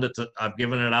I've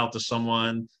given it out to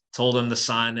someone, told them to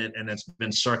sign it, and it's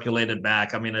been circulated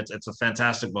back. I mean, it's a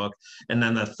fantastic book. And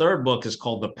then the third book is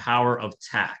called The Power of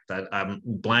Tact. I'm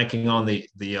blanking on the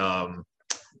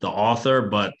author,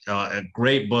 but a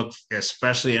great book,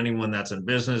 especially anyone that's in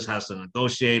business, has to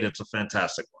negotiate. It's a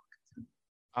fantastic book.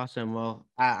 Awesome. Well,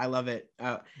 I love it.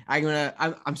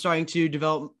 I'm starting to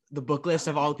develop the book list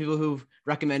of all the people who've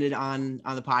recommended on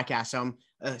the podcast. So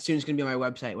soon it's going to be on my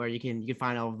website where you can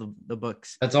find all of the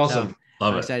books. That's awesome. So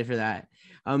Love I'm it. excited for that.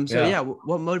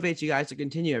 What motivates you guys to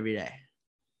continue every day?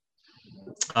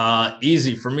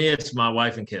 Easy for me. It's my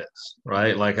wife and kids,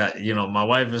 right? Like my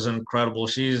wife is incredible.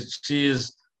 She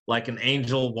is like an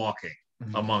angel walking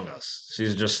among us.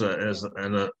 She's just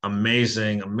an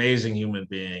amazing human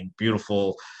being,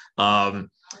 beautiful. And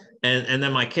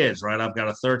then my kids, right? I've got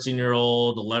a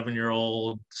 13-year-old,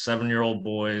 11-year-old, 7-year-old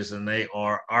boys, and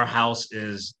our house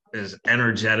is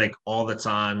energetic all the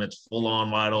time. It's full on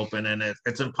wide open, and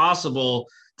it's impossible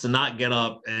to not get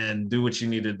up and do what you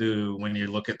need to do when you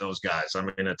look at those guys. I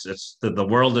mean, it's the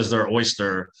world is their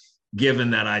oyster,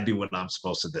 given that I do what I'm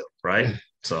supposed to do, right?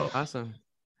 So awesome.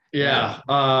 Yeah.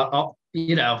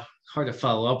 Hard to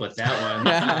follow up with that one.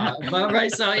 But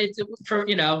right. So it's for,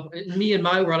 me and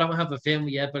my world, I don't have a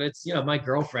family yet, but it's, my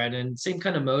girlfriend, and same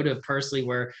kind of motive personally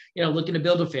where, looking to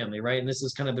build a family. Right. And this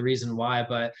is kind of the reason why,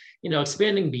 but,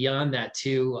 expanding beyond that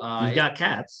too. You've got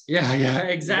cats. Yeah,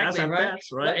 exactly. Right. Cats,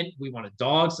 right. And we want a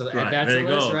dog. So right. That's there the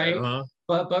you list, go. right. Uh-huh.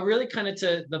 But really kind of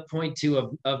to the point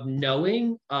too of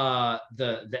knowing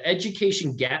the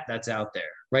education gap that's out there,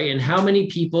 right? And how many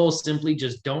people simply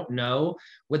just don't know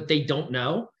what they don't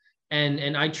know.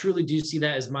 And I truly do see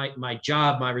that as my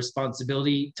job, my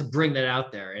responsibility to bring that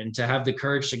out there and to have the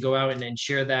courage to go out and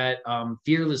share that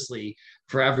fearlessly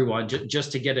for everyone,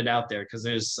 just to get it out there. Because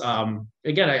there's,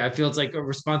 again, I feel it's like a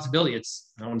responsibility.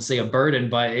 It's, I don't want to say a burden,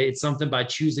 but it's something by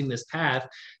choosing this path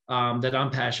that I'm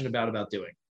passionate about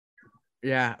doing.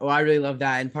 Yeah. Well, I really love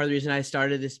that. And part of the reason I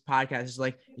started this podcast is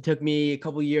like, it took me a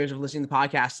couple of years of listening to the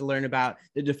podcast to learn about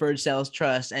the deferred sales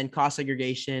trust and cost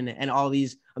segregation and all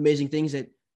these amazing things that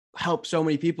help so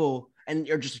many people, and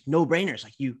you're just no brainers.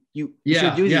 Like you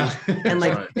should do these. And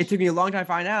like, right. It took me a long time to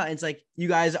find out. And it's like, you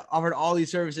guys offered all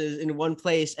these services in one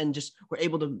place and just were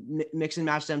able to mix and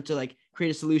match them to like create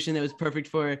a solution that was perfect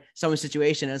for someone's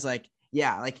situation. And it's like,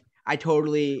 yeah, like I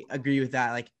totally agree with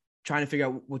that. Like trying to figure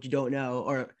out what you don't know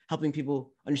or helping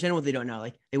people understand what they don't know.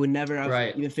 Like they would never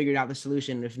have even figured out the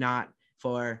solution if not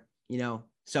for,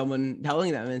 someone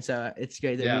telling them. And so it's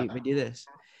great that we do this.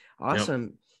 Awesome.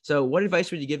 Yep. So what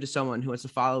advice would you give to someone who wants to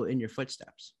follow in your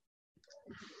footsteps?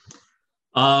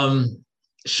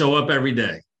 Show up every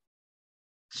day.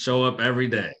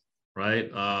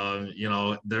 Right.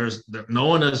 There's no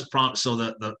one is so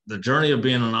the journey of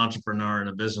being an entrepreneur and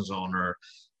a business owner,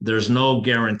 there's no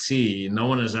guarantee. No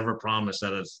one has ever promised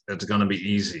that it's going to be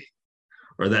easy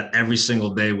or that every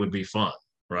single day would be fun.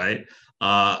 Right.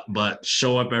 But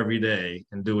show up every day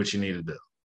and do what you need to do.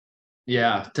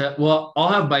 Yeah. I'll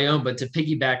have my own, but to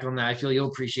piggyback on that, I feel you'll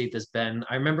appreciate this, Ben.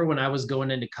 I remember when I was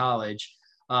going into college,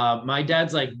 my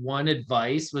dad's like one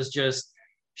advice was just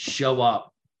show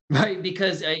up, right?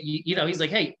 Because, he's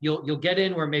like, hey, you'll get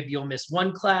in where maybe you'll miss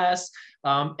one class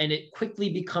and it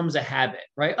quickly becomes a habit,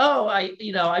 right? Oh,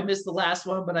 I missed the last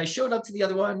one, but I showed up to the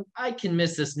other one. I can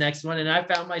miss this next one. And I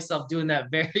found myself doing that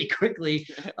very quickly,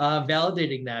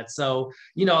 validating that. So,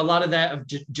 a lot of that of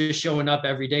just showing up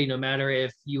every day, no matter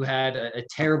if you had a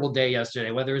terrible day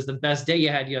yesterday, whether it was the best day you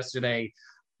had yesterday,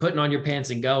 putting on your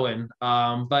pants and going.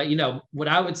 But, what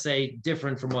I would say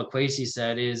different from what Kwesi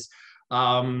said is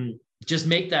just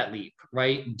make that leap,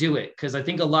 right? Do it. Because I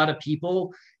think a lot of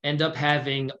people end up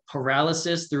having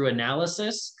paralysis through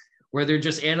analysis, where they're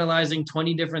just analyzing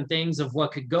 20 different things of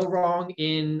what could go wrong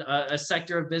in a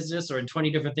sector of business, or in 20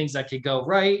 different things that could go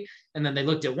right. And then they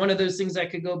looked at one of those things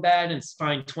that could go bad and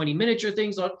find 20 miniature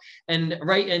things on,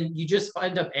 and you just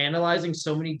end up analyzing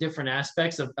so many different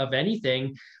aspects of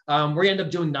anything, where you end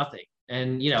up doing nothing.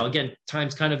 And, again,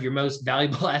 time's kind of your most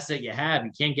valuable asset you have.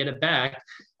 You can't get it back.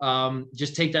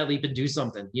 Just take that leap and do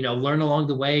something, learn along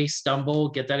the way, stumble,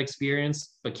 get that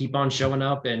experience, but keep on showing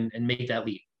up and make that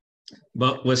leap.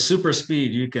 But with super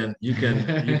speed, you can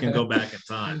go back in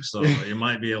time, so you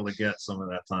might be able to get some of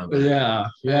that time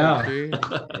back.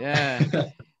 Yeah.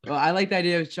 Well, I like the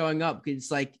idea of showing up, because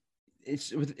it's like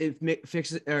it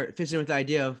fits in with the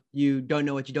idea of you don't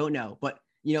know what you don't know. But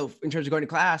in terms of going to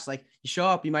class, like you show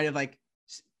up, you might have like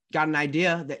got an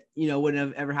idea that wouldn't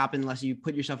have ever happened unless you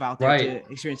put yourself out there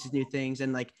to experience these new things.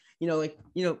 And I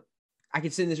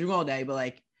could sit in this room all day, but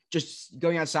like just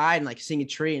going outside and like seeing a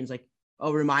tree, and it's like,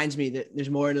 oh, reminds me that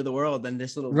there's more into the world than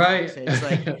this little box. It's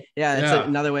like, that's like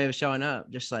another way of showing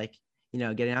up, just like,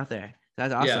 getting out there.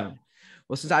 That's awesome. Yeah.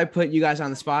 Well, since I put you guys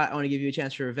on the spot, I want to give you a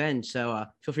chance for revenge. So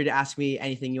feel free to ask me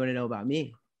anything you want to know about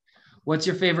me. What's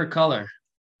your favorite color?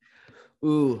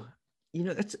 Ooh,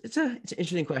 it's an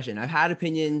interesting question. I've had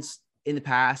opinions in the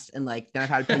past, and like then I've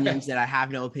had opinions that I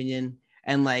have no opinion,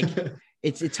 and like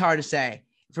it's hard to say.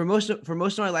 For most of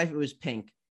my life, it was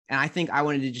pink, and I think I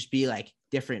wanted to just be like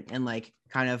different and like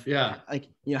kind of like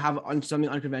have something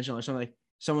unconventional, or something like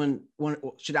someone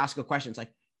should ask a question. It's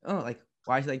like, oh, like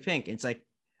why is it like pink? And it's like,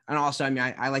 and also, I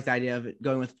mean, I like the idea of it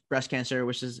going with breast cancer,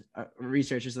 which is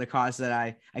research is the cause that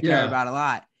I care about a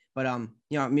lot. But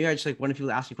maybe I just like wanted people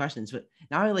to ask me questions. But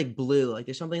now I like blue. Like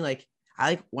there's something like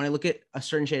I like when I look at a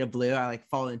certain shade of blue, I like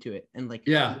fall into it and like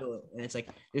feel it. And it's like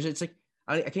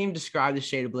I can't even describe the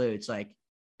shade of blue. It's like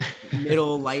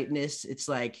middle lightness. It's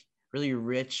like really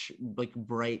rich, like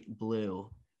bright blue,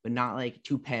 but not like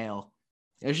too pale.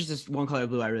 There's just this one color of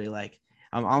blue I really like.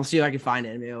 I'll see if I can find it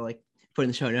and maybe I'll like put in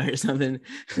the show note or something.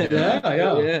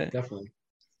 Yeah, definitely.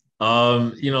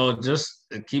 Just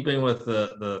keeping with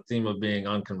the theme of being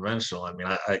unconventional. I mean,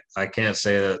 I can't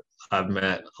say that I've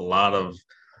met a lot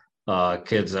of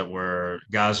kids that were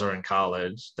guys are in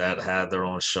college that had their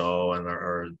own show and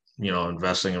are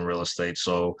investing in real estate.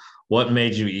 So what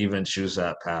made you even choose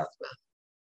that path then?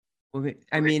 Well,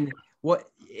 I mean,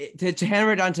 to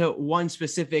hammer it down to one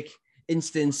specific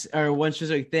instance or one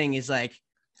specific thing is like,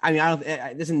 I mean,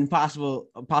 this is an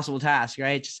impossible task,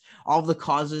 right? Just all of the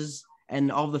causes and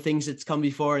all of the things that's come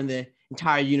before in the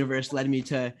entire universe led me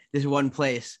to this one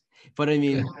place. But I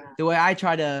mean, the way I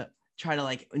try to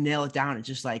like nail it down, it's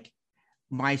just like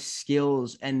my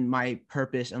skills and my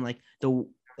purpose and like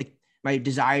my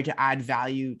desire to add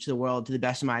value to the world to the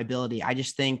best of my ability. I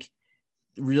just think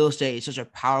real estate is such a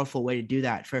powerful way to do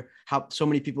that, for how so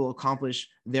many people accomplish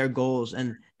their goals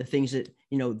and the things that,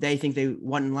 they think they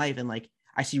want in life. And like,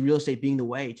 I see real estate being the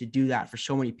way to do that for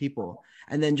so many people.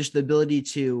 And then just the ability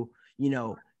to,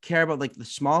 care about like the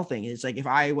small thing. It's like, if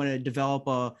I want to develop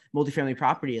a multifamily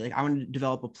property, like I want to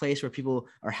develop a place where people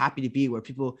are happy to be, where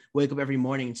people wake up every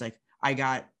morning. It's like, I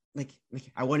got like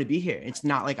I want to be here. It's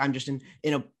not like I'm just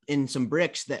in some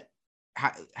bricks that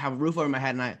have a roof over my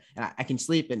head and I can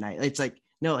sleep at night. It's like,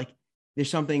 no, like there's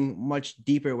something much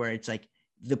deeper where it's like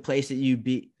the place that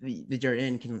you're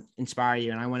in can inspire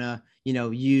you. And I want to,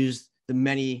 use the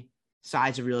many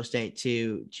sides of real estate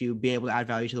to be able to add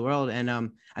value to the world. And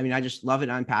I mean, I just love it.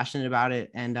 I'm passionate about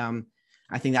it. And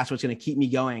I think that's what's going to keep me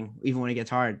going, even when it gets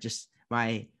hard. Just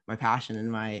my passion and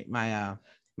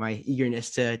my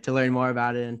eagerness to learn more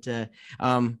about it and to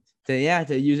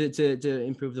use it to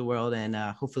improve the world and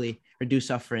hopefully reduce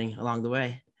suffering along the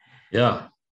way. Yeah,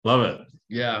 love it.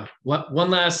 Yeah.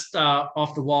 One last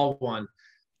off the wall one.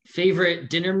 Favorite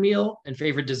dinner meal and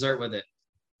favorite dessert with it.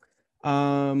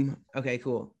 Okay,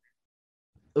 cool.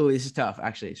 Oh, this is tough.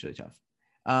 Actually, it's really tough.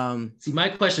 See, my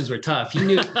questions were tough. He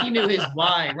knew his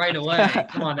why right away.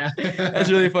 Come on now. That's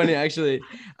really funny, actually.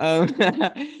 I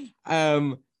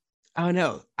don't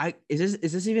know. Is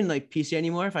this even like PC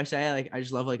anymore? If I say like I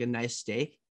just love like a nice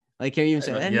steak, like can you even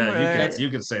say that anymore? You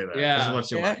can say that. Yeah, this is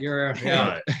what you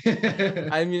want.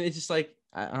 I mean, it's just like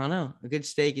I don't know, a good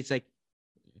steak. It's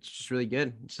just really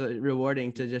good. It's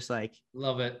rewarding to just like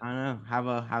love it. I don't know, have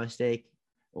a steak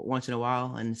once in a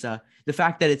while, and the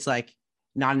fact that it's like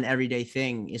not an everyday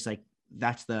thing is like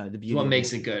that's the beauty. What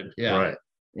makes it good? Yeah. Right.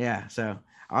 Yeah. So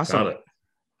awesome. Got it.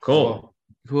 Cool.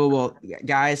 Well,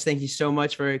 guys, thank you so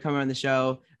much for coming on the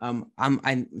show. I'm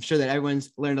sure that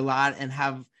everyone's learned a lot and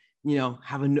have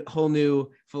a whole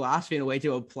new philosophy and a way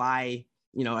to apply,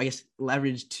 I guess,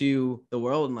 leverage to the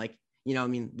world. And like, I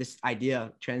mean, this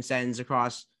idea transcends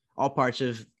across all parts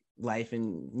of life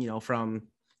and, from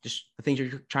just the things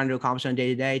you're trying to accomplish on day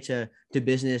to day to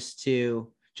business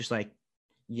to just like,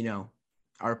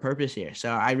 our purpose here. So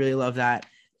I really love that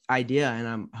idea,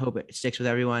 and I hope it sticks with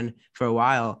everyone for a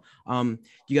while. Do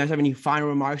you guys have any final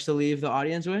remarks to leave the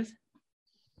audience with?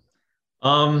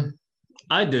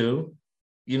 I do.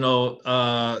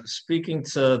 Speaking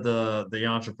to the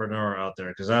entrepreneur out there,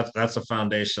 because that's the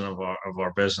foundation of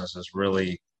our business, is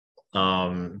really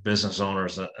business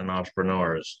owners and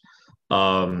entrepreneurs.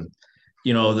 The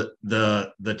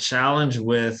challenge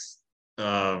with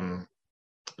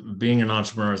being an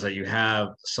entrepreneur is that you have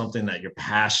something that you're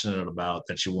passionate about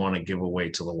that you want to give away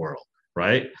to the world,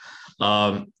 right?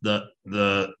 The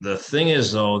thing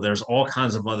is, though, there's all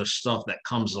kinds of other stuff that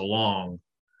comes along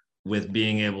with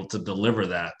being able to deliver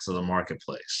that to the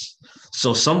marketplace.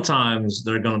 So sometimes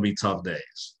there are going to be tough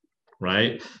days,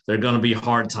 right? There are going to be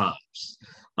hard times.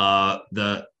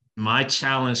 My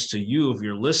challenge to you, if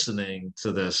you're listening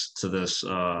to this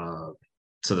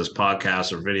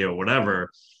podcast or video, or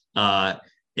whatever,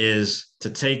 is to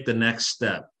take the next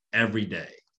step every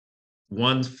day,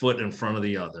 one foot in front of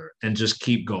the other, and just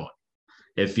keep going.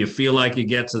 If you feel like you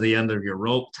get to the end of your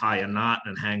rope, tie a knot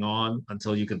and hang on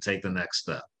until you can take the next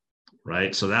step,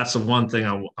 right? So that's the one thing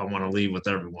I want to leave with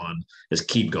everyone, is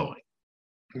keep going.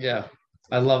 Yeah.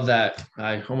 I love that.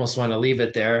 I almost want to leave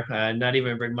it there, not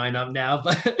even bring mine up now,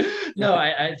 but no,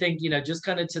 I think, just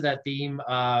kind of to that theme,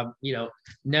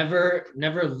 never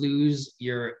lose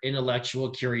your intellectual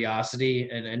curiosity,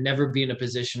 and never be in a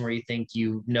position where you think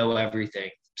you know everything.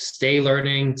 Stay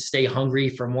learning, stay hungry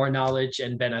for more knowledge.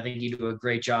 And Ben, I think you do a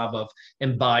great job of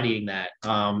embodying that.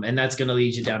 And that's going to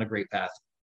lead you down a great path.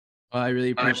 Well, I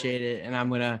really appreciate it. And I'm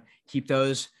going to keep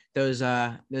those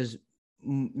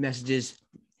messages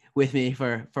with me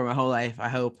for my whole life, I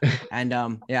hope. And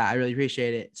I really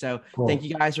appreciate it. So cool. Thank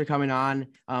you guys for coming on.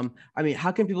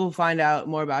 How can people find out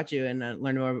more about you and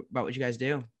learn more about what you guys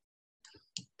do?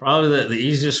 Probably the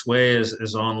easiest way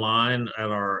is online at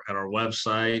our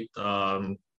website,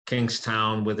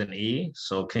 Kingstown with an E.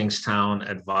 So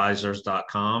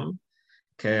kingstownadvisors.com.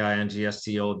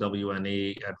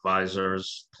 KINGSTOWNE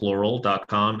advisors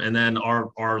plural.com. And then our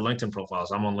LinkedIn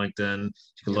profiles. I'm on LinkedIn.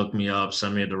 You can look me up,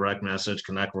 send me a direct message,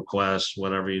 connect requests,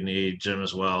 whatever you need. Jim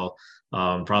as well.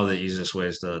 Probably the easiest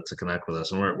ways to connect with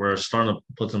us. And we're starting to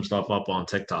put some stuff up on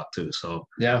TikTok too. So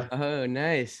yeah. Oh,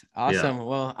 nice. Awesome. Yeah.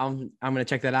 Well, I'm going to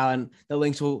check that out, and the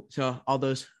links to all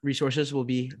those resources will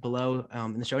be below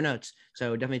in the show notes.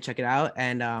 So definitely check it out.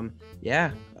 And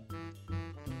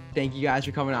thank you guys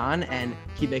for coming on, and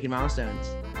keep making milestones.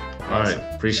 All right.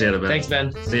 Appreciate it, Ben. Thanks,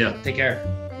 Ben. See ya. Take care.